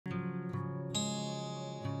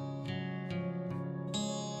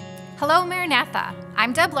Hello, Maranatha.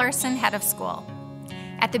 I'm Deb Larson, head of school.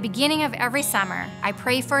 At the beginning of every summer, I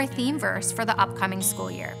pray for a theme verse for the upcoming school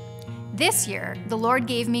year. This year, the Lord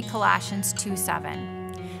gave me Colossians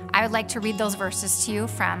 2:7. I would like to read those verses to you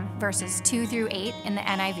from verses 2 through 8 in the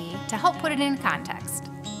NIV to help put it in context.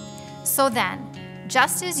 So then,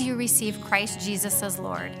 just as you receive Christ Jesus as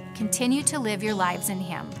Lord, continue to live your lives in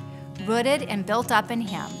Him, rooted and built up in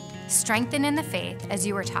Him, strengthened in the faith as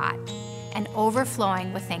you were taught, and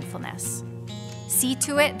overflowing with thankfulness. See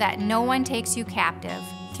to it that no one takes you captive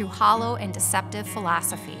through hollow and deceptive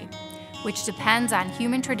philosophy, which depends on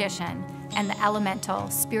human tradition and the elemental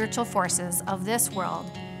spiritual forces of this world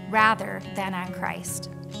rather than on Christ.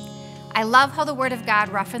 I love how the Word of God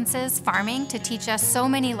references farming to teach us so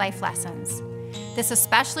many life lessons. This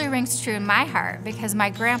especially rings true in my heart because my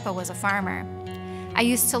grandpa was a farmer. I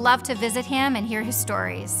used to love to visit him and hear his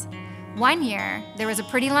stories. One year, there was a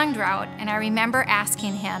pretty long drought, and I remember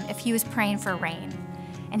asking him if he was praying for rain.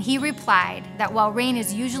 And he replied that while rain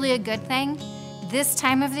is usually a good thing, this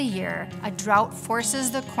time of the year, a drought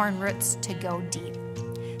forces the corn roots to go deep.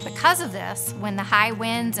 Because of this, when the high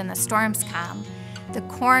winds and the storms come, the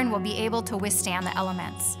corn will be able to withstand the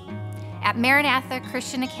elements. At Maranatha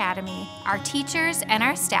Christian Academy, our teachers and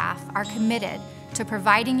our staff are committed to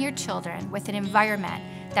providing your children with an environment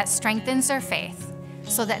that strengthens their faith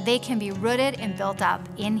so that they can be rooted and built up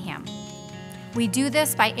in Him. We do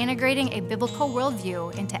this by integrating a biblical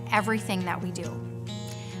worldview into everything that we do.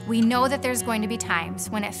 We know that there's going to be times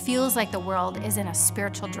when it feels like the world is in a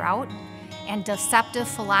spiritual drought and deceptive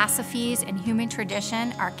philosophies and human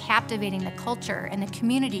tradition are captivating the culture and the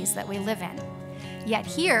communities that we live in. Yet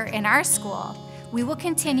here in our school, we will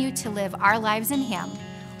continue to live our lives in Him,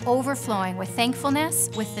 overflowing with thankfulness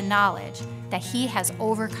with the knowledge that He has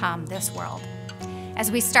overcome this world. As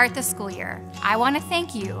we start the school year, I want to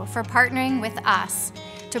thank you for partnering with us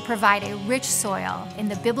to provide a rich soil in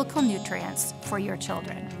the biblical nutrients for your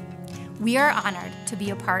children. We are honored to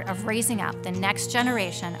be a part of raising up the next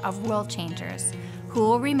generation of world changers who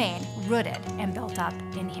will remain rooted and built up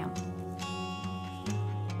in Him.